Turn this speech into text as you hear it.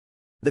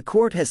The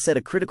court has set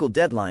a critical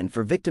deadline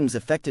for victims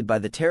affected by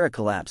the Terra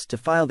collapse to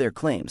file their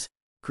claims,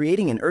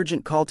 creating an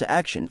urgent call to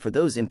action for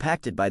those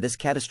impacted by this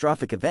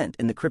catastrophic event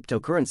in the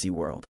cryptocurrency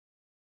world.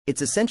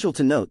 It's essential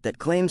to note that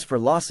claims for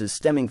losses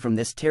stemming from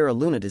this Terra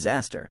Luna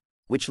disaster,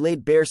 which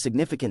laid bare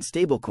significant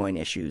stablecoin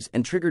issues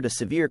and triggered a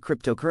severe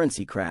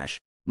cryptocurrency crash,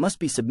 must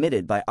be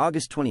submitted by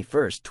August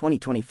 21,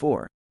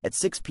 2024, at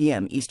 6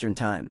 p.m. Eastern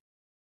Time.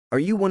 Are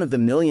you one of the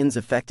millions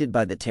affected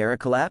by the Terra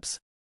collapse?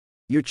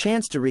 Your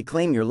chance to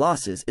reclaim your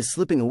losses is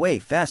slipping away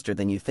faster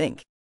than you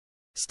think.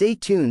 Stay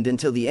tuned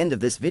until the end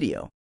of this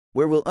video,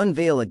 where we'll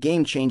unveil a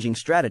game-changing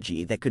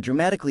strategy that could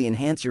dramatically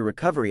enhance your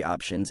recovery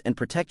options and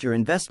protect your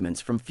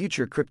investments from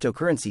future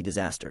cryptocurrency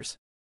disasters.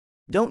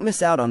 Don't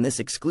miss out on this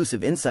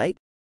exclusive insight.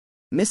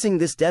 Missing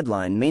this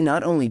deadline may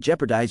not only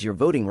jeopardize your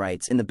voting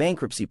rights in the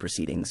bankruptcy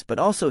proceedings but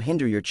also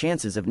hinder your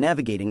chances of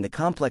navigating the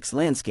complex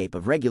landscape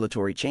of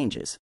regulatory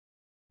changes.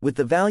 With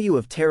the value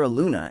of Terra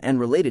Luna and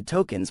related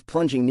tokens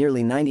plunging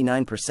nearly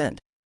 99%,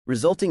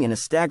 resulting in a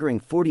staggering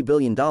 $40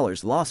 billion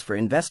loss for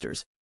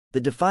investors, the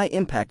DeFi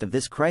impact of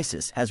this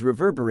crisis has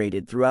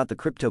reverberated throughout the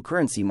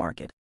cryptocurrency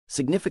market,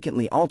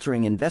 significantly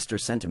altering investor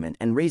sentiment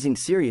and raising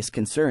serious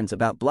concerns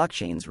about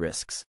blockchain's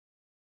risks.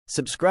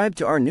 Subscribe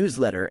to our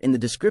newsletter in the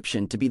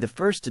description to be the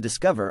first to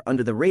discover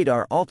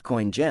under-the-radar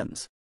altcoin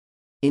gems.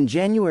 In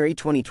January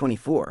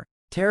 2024,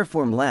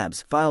 Terraform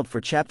Labs filed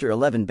for Chapter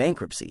 11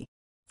 bankruptcy,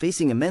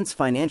 facing immense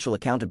financial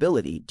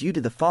accountability due to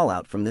the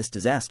fallout from this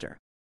disaster.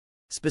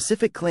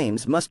 Specific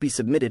claims must be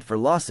submitted for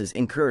losses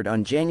incurred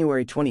on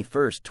January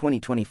 21,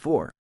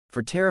 2024,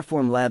 for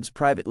Terraform Labs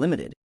Private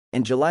Limited,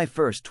 and July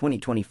 1,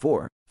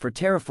 2024, for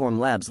Terraform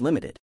Labs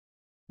Limited.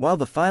 While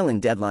the filing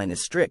deadline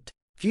is strict,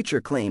 future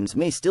claims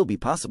may still be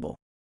possible.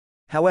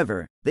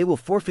 However, they will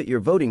forfeit your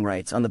voting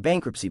rights on the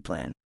bankruptcy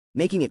plan,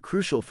 making it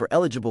crucial for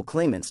eligible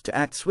claimants to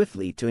act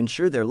swiftly to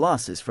ensure their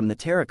losses from the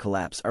Terra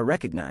collapse are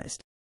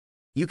recognized.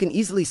 You can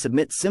easily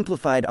submit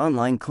simplified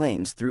online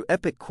claims through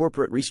Epic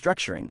Corporate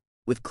Restructuring,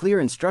 with clear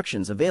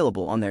instructions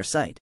available on their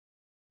site.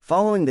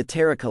 Following the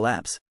Terra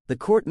collapse, the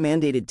court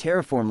mandated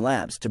Terraform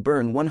Labs to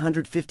burn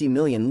 150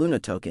 million Luna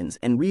tokens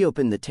and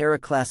reopen the Terra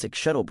Classic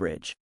shuttle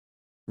bridge.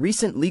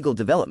 Recent legal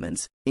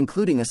developments,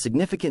 including a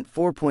significant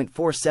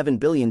 $4.47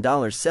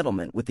 billion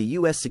settlement with the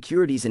U.S.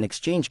 Securities and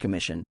Exchange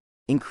Commission,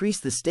 increase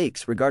the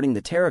stakes regarding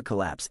the Terra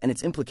collapse and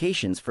its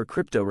implications for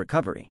crypto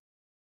recovery.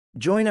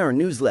 Join our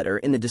newsletter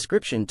in the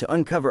description to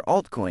uncover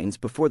altcoins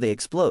before they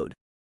explode.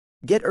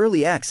 Get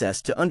early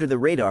access to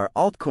under-the-radar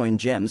altcoin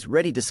gems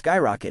ready to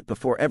skyrocket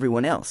before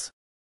everyone else.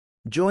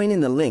 Join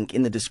in the link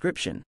in the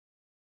description.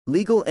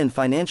 Legal and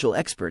financial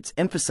experts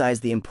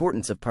emphasize the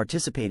importance of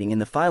participating in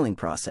the filing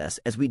process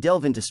as we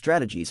delve into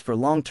strategies for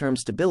long-term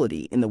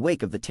stability in the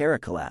wake of the Terra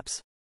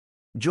collapse.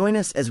 Join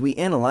us as we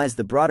analyze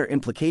the broader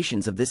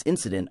implications of this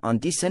incident on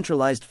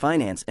decentralized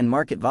finance and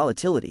market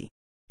volatility,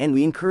 and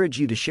we encourage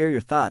you to share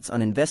your thoughts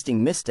on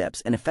investing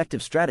missteps and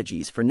effective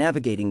strategies for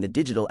navigating the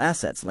digital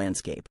assets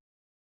landscape.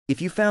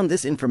 If you found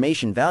this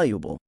information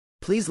valuable,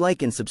 please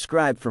like and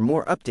subscribe for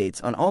more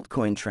updates on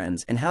altcoin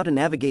trends and how to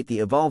navigate the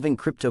evolving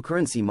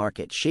cryptocurrency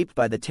market shaped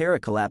by the Terra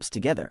collapse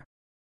together.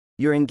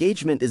 Your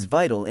engagement is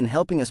vital in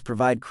helping us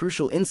provide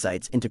crucial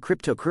insights into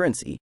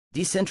cryptocurrency,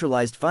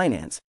 decentralized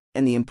finance,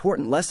 and the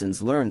important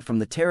lessons learned from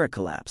the Terra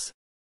collapse.